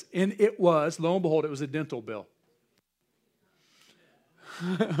 Jesus. And it was, lo and behold, it was a dental bill.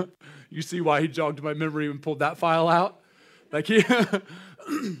 You see why he jogged my memory and pulled that file out?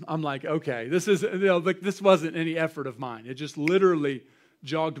 I'm like, okay, this wasn't any effort of mine. It just literally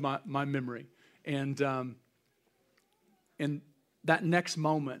jogged my memory. And that next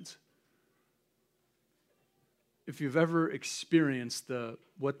moment, if you've ever experienced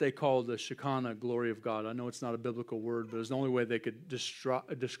what they call the Shekinah glory of God, I know it's not a biblical word, but it's the only way they could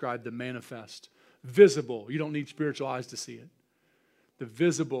describe the manifest, visible. You don't need spiritual eyes to see it. The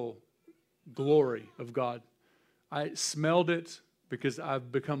visible glory of God. I smelled it because I've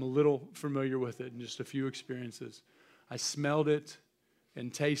become a little familiar with it in just a few experiences. I smelled it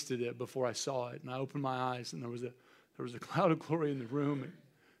and tasted it before I saw it, and I opened my eyes, and there was a cloud of glory in the room, and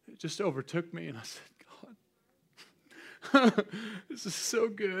it just overtook me, and I said, God, this is so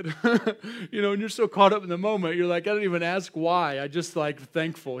good. And you're so caught up in the moment, you're like, I don't even ask why. I just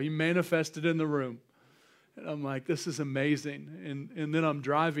thankful. He manifested in the room. And I'm like, this is amazing. And then I'm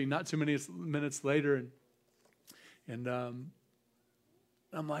driving not too many minutes later, and I'm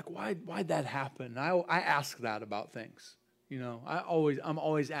like, why'd that happen? I ask that about things. I'm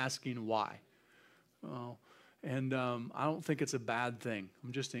always asking why. And I don't think it's a bad thing.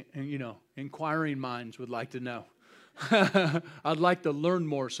 I'm just, inquiring minds would like to know. I'd like to learn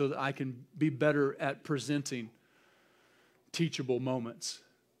more so that I can be better at presenting teachable moments.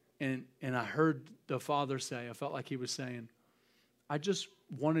 And I heard the Father say, I felt like he was saying, I just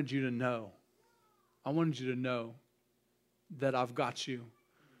wanted you to know. I wanted you to know that I've got you.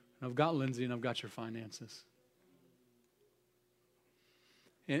 And I've got Lindsay and I've got your finances.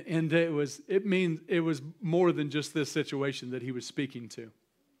 And it was more than just this situation that he was speaking to.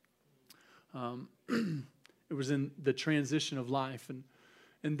 It was in the transition of life.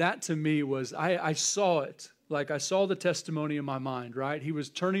 And that to me was, I saw it. Like I saw the testimony in my mind, right? He was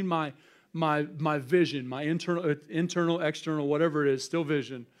turning my vision, my internal, external, whatever it is, still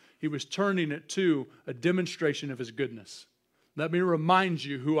vision. He was turning it to a demonstration of his goodness. Let me remind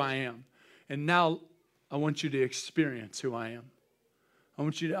you who I am. And now I want you to experience who I am.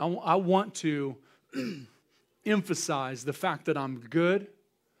 I want to emphasize the fact that I'm good.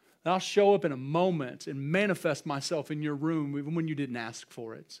 That I'll show up in a moment and manifest myself in your room even when you didn't ask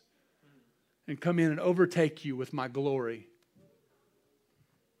for it. And come in and overtake you with my glory.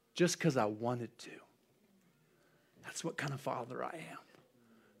 Just because I wanted to. That's what kind of father I am.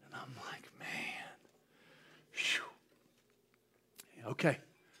 And I'm like, man. Whew. Okay.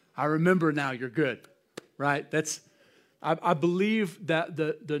 I remember now you're good. Right? I believe that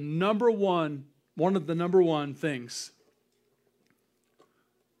the number one of the number one things,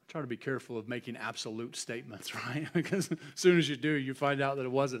 try to be careful of making absolute statements, right? Because as soon as you do, you find out that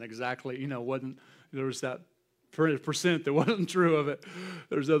it wasn't exactly, there was that percent that wasn't true of it.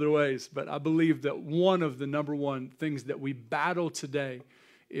 There's other ways. But I believe that one of the number one things that we battle today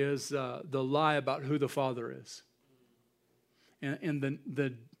is the lie about who the Father is. And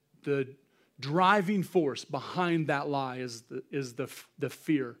the driving force behind that lie is the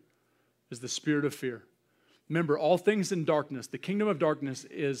fear, is the spirit of fear. Remember, all things in darkness, the kingdom of darkness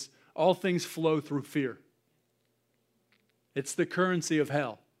is all things flow through fear. It's the currency of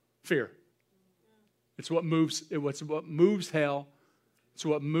hell, fear. It's what moves hell. It's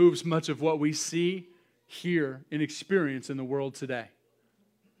what moves much of what we see, hear, and experience in the world today.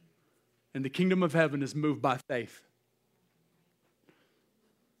 And the kingdom of heaven is moved by faith.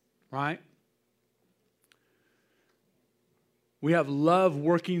 Right? We have love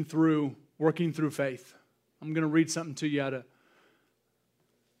working through faith. I'm going to read something to you out of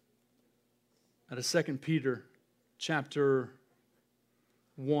 2 Peter chapter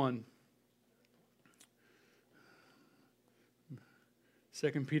 1.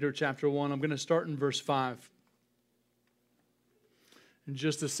 2 Peter chapter 1. I'm going to start in verse 5. In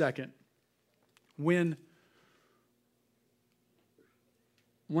just a second.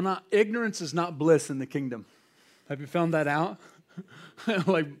 Ignorance is not bliss in the kingdom. Have you found that out?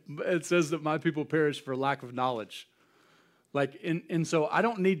 Like it says that my people perish for lack of knowledge. And so I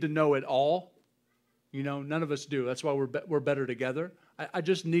don't need to know it all. None of us do. That's why we're better together. I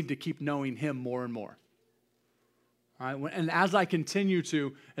just need to keep knowing Him more and more. All right? And as I continue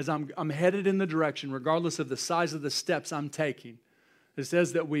to, as I'm headed in the direction, regardless of the size of the steps I'm taking, it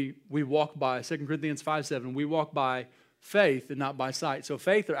says that we walk by, 2 Corinthians 5:7, we walk by faith and not by sight. So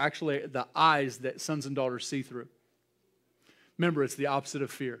faith are actually the eyes that sons and daughters see through. Remember, it's the opposite of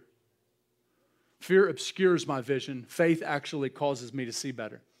fear. Fear obscures my vision. Faith actually causes me to see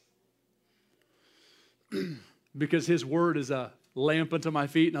better. Because His word is a lamp unto my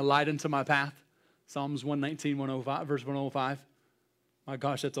feet and a light unto my path. Psalms 119, 105, verse 105. My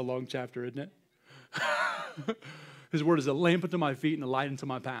gosh, that's a long chapter, isn't it? His word is a lamp unto my feet and a light unto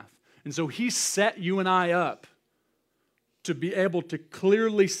my path. And so He set you and I up to be able to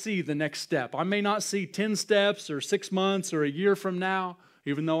clearly see the next step. I may not see 10 steps or 6 months or a year from now,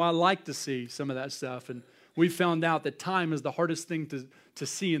 even though I like to see some of that stuff. And we found out that time is the hardest thing to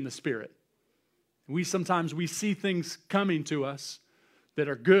see in the Spirit. Sometimes we see things coming to us that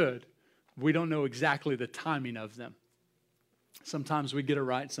are good. We don't know exactly the timing of them. Sometimes we get it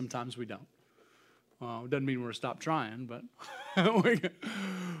right, sometimes we don't. Well, it doesn't mean we're going to stop trying, but...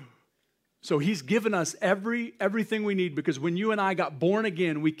 So he's given us everything we need, because when you and I got born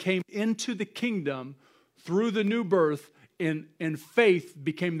again, we came into the kingdom through the new birth, and faith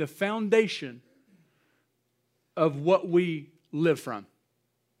became the foundation of what we live from.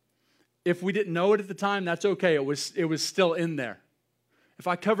 If we didn't know it at the time, that's okay. It was still in there. If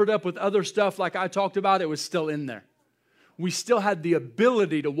I covered up with other stuff like I talked about, it was still in there. We still had the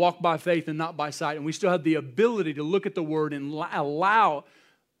ability to walk by faith and not by sight. And we still had the ability to look at the Word and allow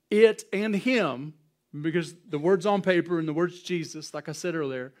it and Him, because the Word's on paper and the Word's Jesus, like I said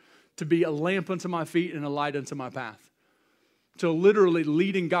earlier, to be a lamp unto my feet and a light unto my path. To literally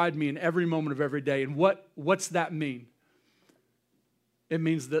lead and guide me in every moment of every day. And what's that mean? It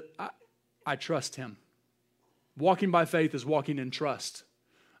means that I trust Him. Walking by faith is walking in trust.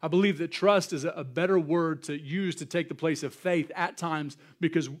 I believe that trust is a better word to use to take the place of faith at times,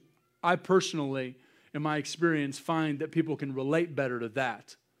 because I personally, in my experience, find that people can relate better to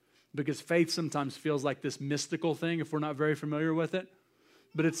that. Because faith sometimes feels like this mystical thing if we're not very familiar with it.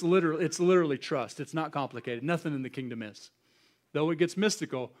 But it's literally trust. It's not complicated. Nothing in the kingdom is. Though it gets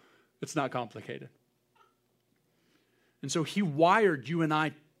mystical, it's not complicated. And so He wired you and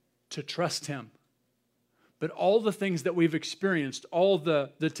I to trust Him. But all the things that we've experienced, all the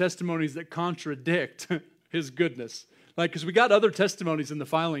testimonies that contradict His goodness. Like, because we got other testimonies in the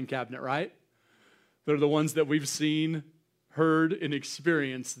filing cabinet, right? They're the ones that we've seen, heard, and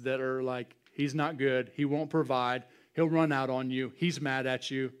experienced that are like, He's not good, He won't provide, He'll run out on you, He's mad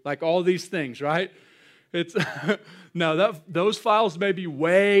at you. Like all these things, right? It's no, those files may be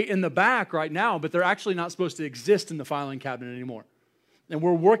way in the back right now, but they're actually not supposed to exist in the filing cabinet anymore. And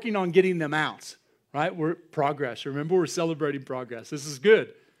we're working on getting them out. Right? We're progress. Remember, we're celebrating progress. This is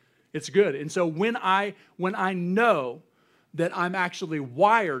good. It's good. And so when I know that I'm actually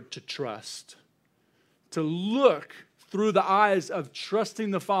wired to trust, to look through the eyes of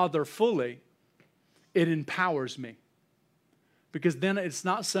trusting the Father fully, it empowers me. Because then it's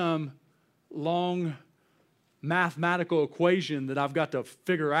not some long mathematical equation that I've got to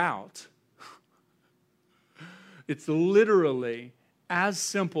figure out. It's literally as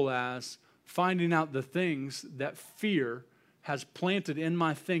simple as finding out the things that fear has planted in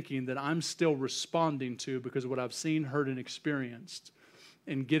my thinking that I'm still responding to because of what I've seen, heard, and experienced,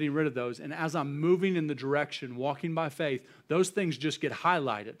 and getting rid of those. And as I'm moving in the direction, walking by faith, those things just get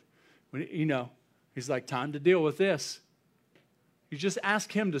highlighted. When, He's like, time to deal with this. You just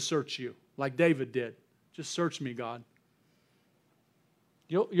ask Him to search you, like David did. Just search me, God.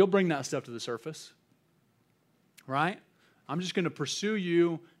 You'll bring that stuff to the surface, right? I'm just going to pursue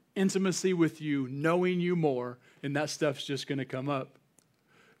you, intimacy with you, knowing you more, and that stuff's just going to come up.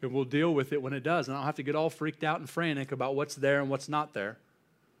 And we'll deal with it when it does. And I don't have to get all freaked out and frantic about what's there and what's not there,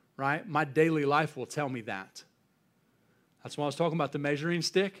 right? My daily life will tell me that. That's why I was talking about the measuring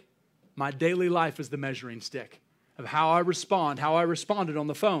stick. My daily life is the measuring stick of how I respond, how I responded on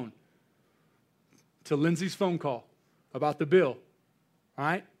the phone to Lindsay's phone call about the bill,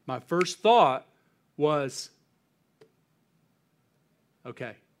 right? My first thought was,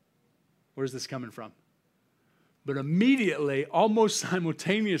 okay, where's this coming from? But immediately, almost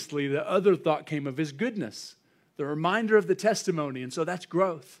simultaneously, the other thought came of His goodness, the reminder of the testimony. And so that's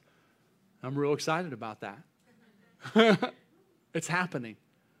growth. I'm real excited about that. It's happening,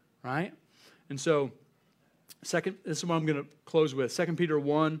 right? And so, this is what I'm going to close with. 2 Peter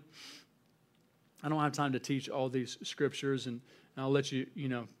 1. I don't have time to teach all these scriptures, and I'll let you,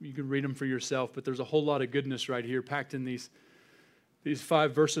 you can read them for yourself. But there's a whole lot of goodness right here packed in these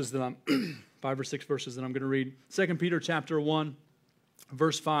 5 verses that 5 or 6 verses that I'm going to read. 2 Peter chapter 1,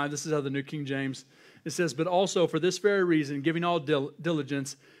 verse 5. This is how the New King James. It says, but also for this very reason, giving all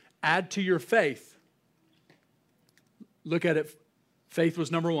diligence, add to your faith. Look at it. Faith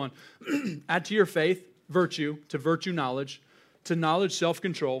was number 1. Add to your faith virtue, to virtue knowledge, to knowledge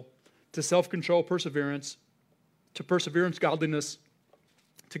self-control, to self-control perseverance, to perseverance godliness,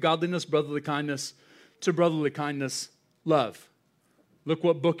 to godliness brotherly kindness, to brotherly kindness love. Look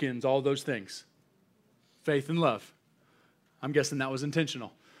what bookends all those things. Faith and love. I'm guessing that was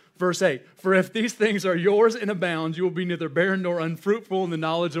intentional. Verse 8, for if these things are yours and abound, you will be neither barren nor unfruitful in the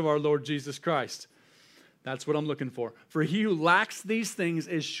knowledge of our Lord Jesus Christ. That's what I'm looking for. For he who lacks these things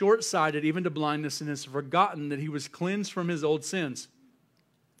is short-sighted even to blindness and has forgotten that he was cleansed from his old sins.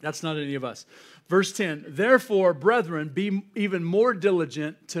 That's not any of us. Verse 10, therefore, brethren, be even more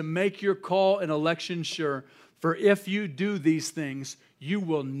diligent to make your call and election sure. For if you do these things, you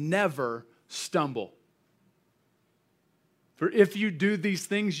will never stumble. For if you do these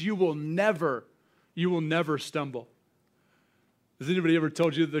things, you will never stumble. Has anybody ever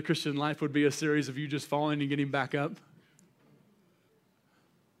told you that the Christian life would be a series of you just falling and getting back up?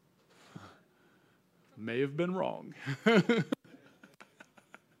 May have been wrong.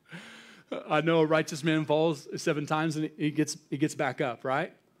 I know a righteous man falls 7 times and he gets back up,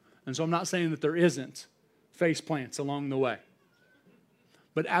 right? And so I'm not saying that there isn't face plants along the way.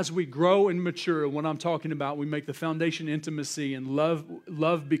 But as we grow and mature, what I'm talking about, we make the foundation intimacy, and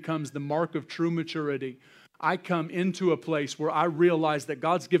love becomes the mark of true maturity. I come into a place where I realize that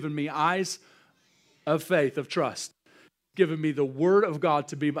God's given me eyes of faith, of trust. Given me the Word of God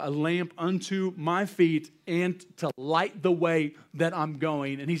to be a lamp unto my feet and to light the way that I'm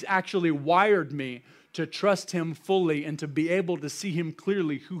going. And He's actually wired me to trust Him fully and to be able to see Him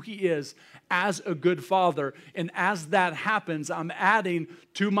clearly, who He is as a good Father. And as that happens, I'm adding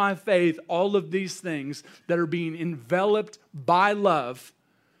to my faith all of these things that are being enveloped by love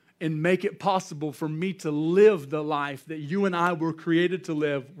and make it possible for me to live the life that you and I were created to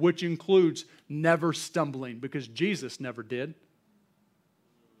live, which includes never stumbling, because Jesus never did.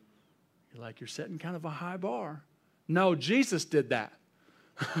 You're like, you're setting kind of a high bar. No, Jesus did that.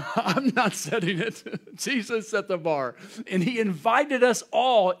 I'm not setting it. Jesus set the bar. And He invited us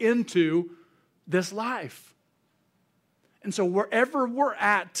all into this life. And so wherever we're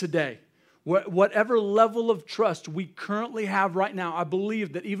at today, whatever level of trust we currently have right now, I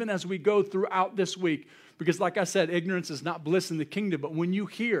believe that even as we go throughout this week, because like I said, ignorance is not bliss in the kingdom, but when you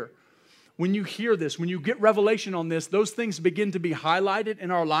hear this, when you get revelation on this, those things begin to be highlighted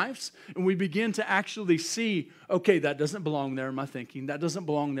in our lives, and we begin to actually see, okay, that doesn't belong there in my thinking. That doesn't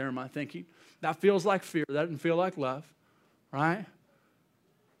belong there in my thinking. That feels like fear. That doesn't feel like love, right?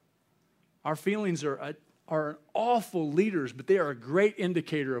 Our feelings are awful leaders, but they are a great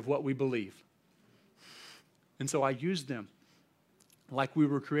indicator of what we believe. And so I use them like we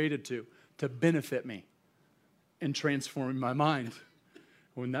were created to benefit me in transforming my mind.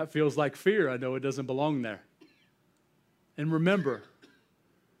 When that feels like fear, I know it doesn't belong there. And remember,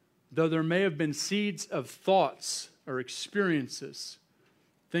 though there may have been seeds of thoughts or experiences,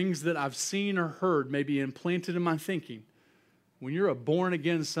 things that I've seen or heard may be implanted in my thinking, when you're a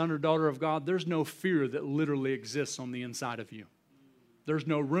born-again son or daughter of God, there's no fear that literally exists on the inside of you. There's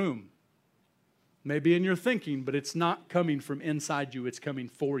no room. Maybe in your thinking, but it's not coming from inside you. It's coming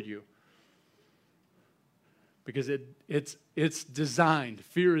for you. Because it's designed,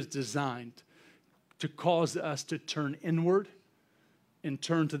 fear is designed to cause us to turn inward and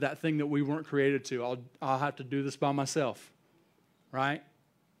turn to that thing that we weren't created to. I'll have to do this by myself, right?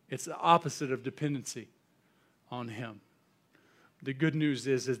 It's the opposite of dependency on Him. The good news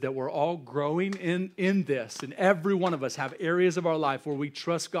is that we're all growing in this, and every one of us have areas of our life where we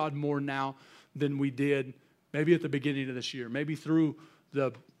trust God more now than we did maybe at the beginning of this year, maybe through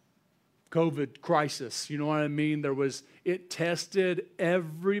the COVID crisis. You know what I mean? It tested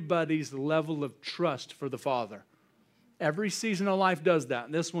everybody's level of trust for the Father. Every season of life does that.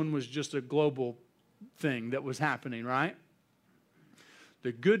 And this one was just a global thing that was happening, right?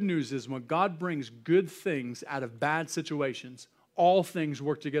 The good news is when God brings good things out of bad situations, all things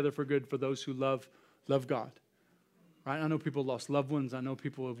work together for good for those who love God. Right? I know people lost loved ones. I know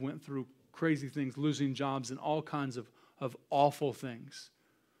people have went through crazy things, losing jobs and all kinds of awful things.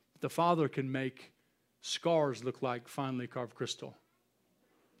 The Father can make scars look like finely carved crystal.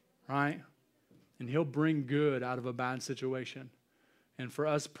 Right? And He'll bring good out of a bad situation. And for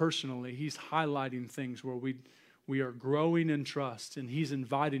us personally, He's highlighting things where we are growing in trust, and He's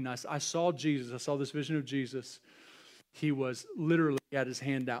inviting us. I saw this vision of Jesus. He was literally had His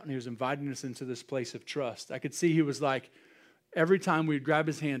hand out, and He was inviting us into this place of trust. I could see He was like, every time we'd grab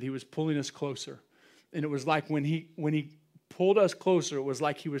His hand, He was pulling us closer. And it was like when he pulled us closer, it was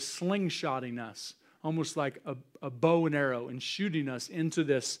like He was slingshotting us, almost like a bow and arrow, and shooting us into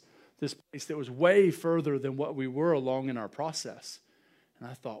this place that was way further than what we were along in our process. And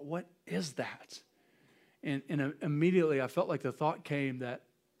I thought, what is that? And immediately I felt like the thought came that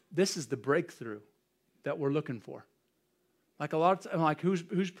this is the breakthrough that we're looking for. Like a lot of times, like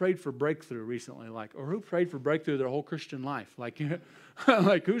who's prayed for breakthrough recently? Or who prayed for breakthrough their whole Christian life? Like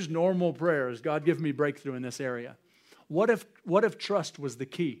whose normal prayer is, God, give me breakthrough in this area? What if trust was the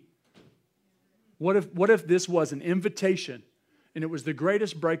key? What if this was an invitation, and it was the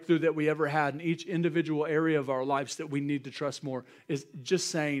greatest breakthrough that we ever had in each individual area of our lives that we need to trust more, is just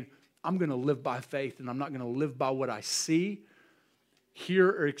saying, I'm going to live by faith, and I'm not going to live by what I see, hear,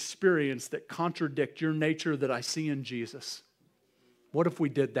 or experience that contradict your nature that I see in Jesus. What if we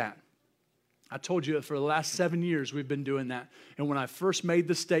did that? I told you that for the last 7 years we've been doing that. And when I first made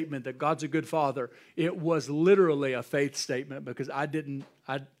the statement that God's a good father, it was literally a faith statement because I didn't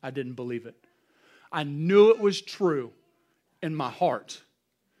believe it. I knew it was true in my heart,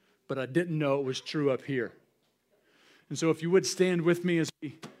 but I didn't know it was true up here. And so if you would stand with me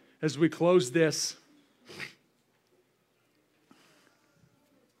as we close this.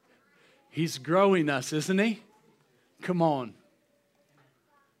 He's growing us, isn't he? Come on.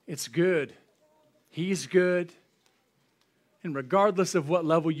 It's good. He's good. And regardless of what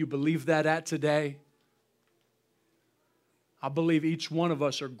level you believe that at today, I believe each one of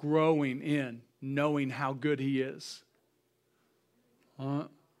us are growing in knowing how good he is.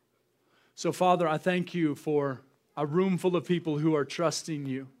 So, Father, I thank you for a room full of people who are trusting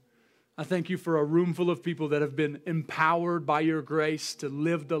you. I thank you for a room full of people that have been empowered by your grace to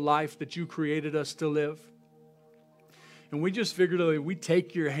live the life that you created us to live. And we just figuratively, we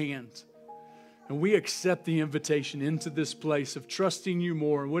take your hand and we accept the invitation into this place of trusting you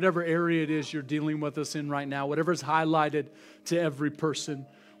more, whatever area it is you're dealing with us in right now, whatever is highlighted to every person.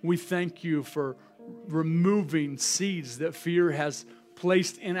 We thank you for removing seeds that fear has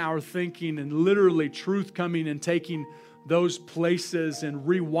placed in our thinking, and literally truth coming and taking those places and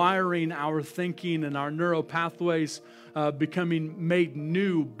rewiring our thinking and our neural pathways becoming made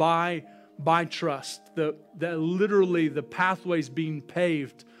new by trust. That literally the pathways being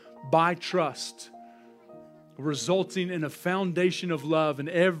paved by trust, resulting in a foundation of love in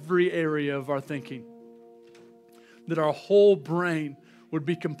every area of our thinking. That our whole brain would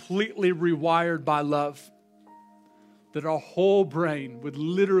be completely rewired by love. That our whole brain would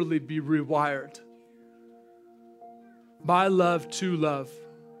literally be rewired by love to love,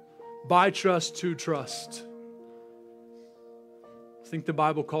 by trust to trust. I think the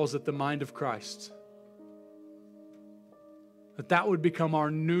Bible calls it the mind of Christ. That would become our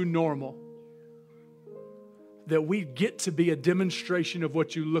new normal. That we get to be a demonstration of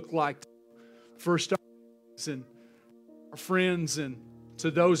what you look like. First, and our friends, and to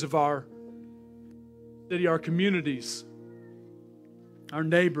those of our city, our communities, our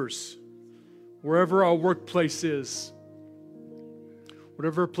neighbors, wherever our workplace is,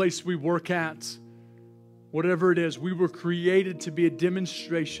 whatever place we work at, whatever it is, we were created to be a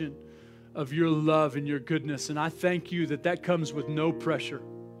demonstration of your love and your goodness. And I thank you that that comes with no pressure.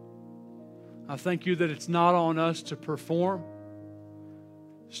 I thank you that it's not on us to perform.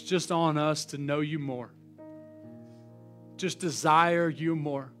 It's just on us to know you more. Just desire you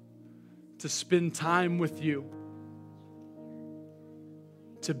more. To spend time with you.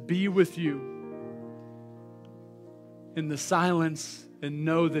 To be with you in the silence and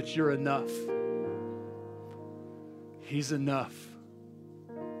know that you're enough. He's enough.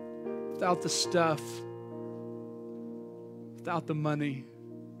 Without the stuff, without the money,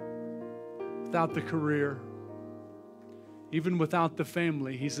 without the career, even without the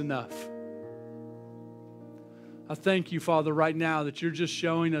family, He's enough. I thank you, Father, right now that you're just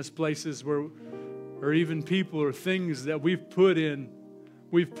showing us places where, or even people or things that we've put in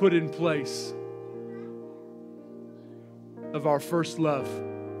place of our first love.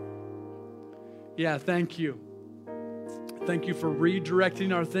 Yeah, thank you. Thank you for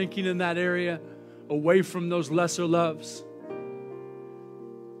redirecting our thinking in that area away from those lesser loves.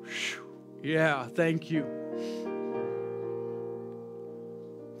 Whew. Yeah, thank you.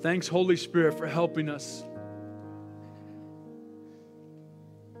 Thanks, Holy Spirit, for helping us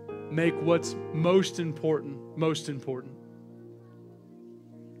make what's most important, most important.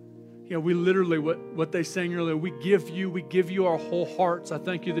 You know, we literally, what they sang earlier, we give you our whole hearts. I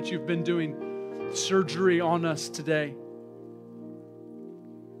thank you that you've been doing surgery on us today.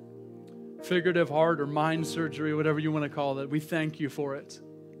 Figurative heart or mind surgery, whatever you want to call it. We thank you for it.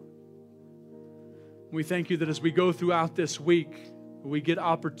 We thank you that as we go throughout this week, we get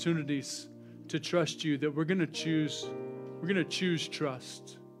opportunities to trust you, that we're going to choose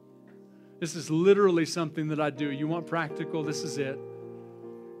trust. This is literally something that I do. You want practical? This is it.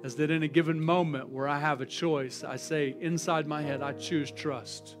 Is that in a given moment where I have a choice, I say inside my head, I choose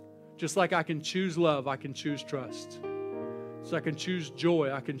trust. Just like I can choose love, I can choose trust. So I can choose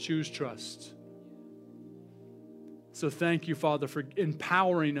joy, I can choose trust. So thank you, Father, for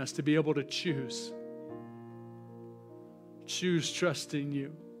empowering us to be able to choose. Choose trusting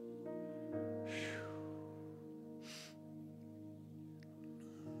you.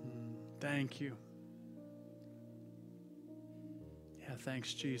 Thank you. Yeah,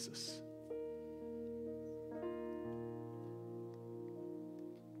 thanks, Jesus.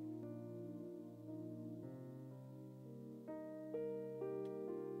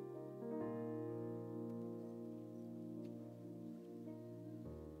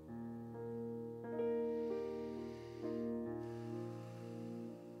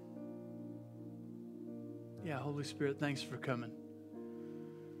 Yeah, Holy Spirit, thanks for coming.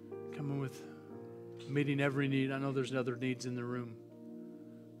 Coming with meeting every need. I know there's other needs in the room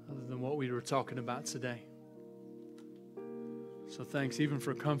other than what we were talking about today. So thanks even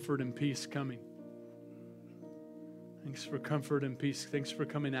for comfort and peace coming. Thanks for comfort and peace. Thanks for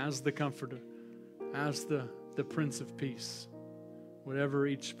coming as the comforter, as the Prince of Peace. Whatever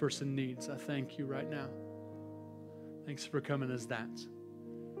each person needs, I thank you right now. Thanks for coming as that.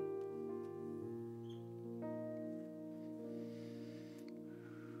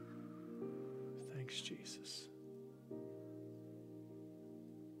 Thanks, Jesus.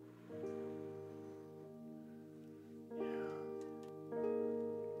 Yeah.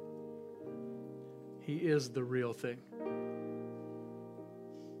 He is the real thing.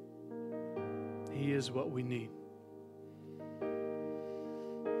 He is what we need.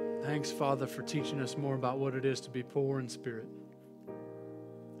 Thanks, Father, for teaching us more about what it is to be poor in spirit.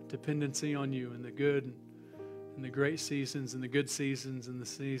 Dependency on you in the good and the great seasons and the good seasons and the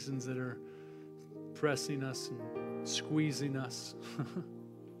seasons that are pressing us and squeezing us.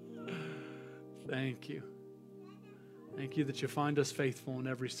 Thank you. Thank you that you find us faithful in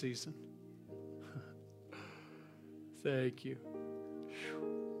every season. Thank you.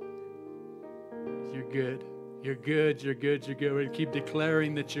 You're good. You're good. You're good. You're good. We're going to keep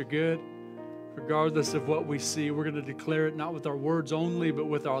declaring that you're good. Regardless of what we see, we're going to declare it not with our words only, but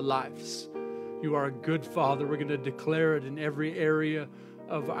with our lives. You are a good Father. We're going to declare it in every area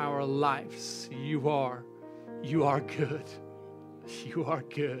of our lives. You are good. You are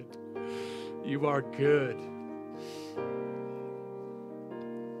good. You are good.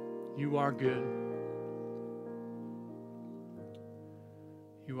 You are good.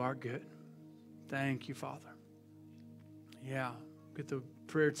 You are good. Thank you, Father. Yeah, get the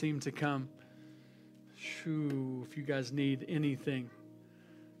prayer team to come. If you guys need anything,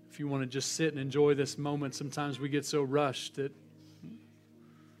 if you want to just sit and enjoy this moment, sometimes we get so rushed that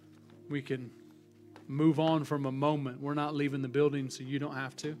we can move on from a moment. We're not leaving the building, so you don't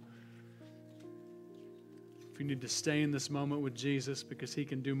have to. If you need to stay in this moment with Jesus because he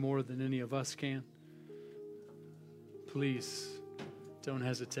can do more than any of us can, please don't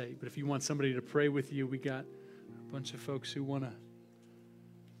hesitate. But if you want somebody to pray with you, we got a bunch of folks who want to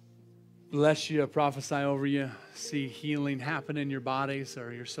bless you, prophesy over you, see healing happen in your bodies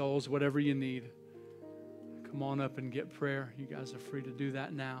or your souls, whatever you need. Come on up and get prayer. You guys are free to do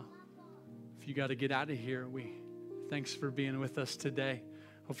that now. If you got to get out of here, thanks for being with us today.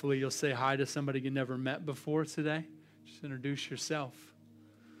 Hopefully you'll say hi to somebody you never met before today. Just introduce yourself.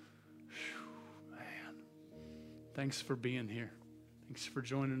 Man, thanks for being here. Thanks for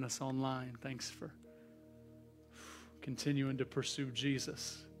joining us online. Thanks for continuing to pursue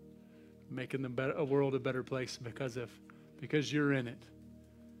Jesus, making a world a better place because you're in it.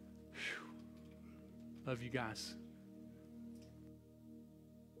 Love you guys.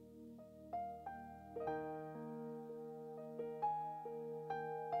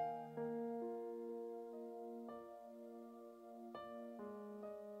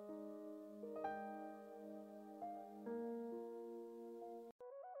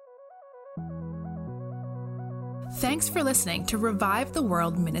 Thanks for listening to Revive the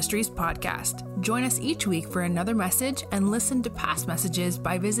World Ministries podcast. Join us each week for another message and listen to past messages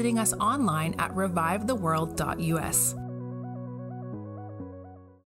by visiting us online at revivetheworld.us.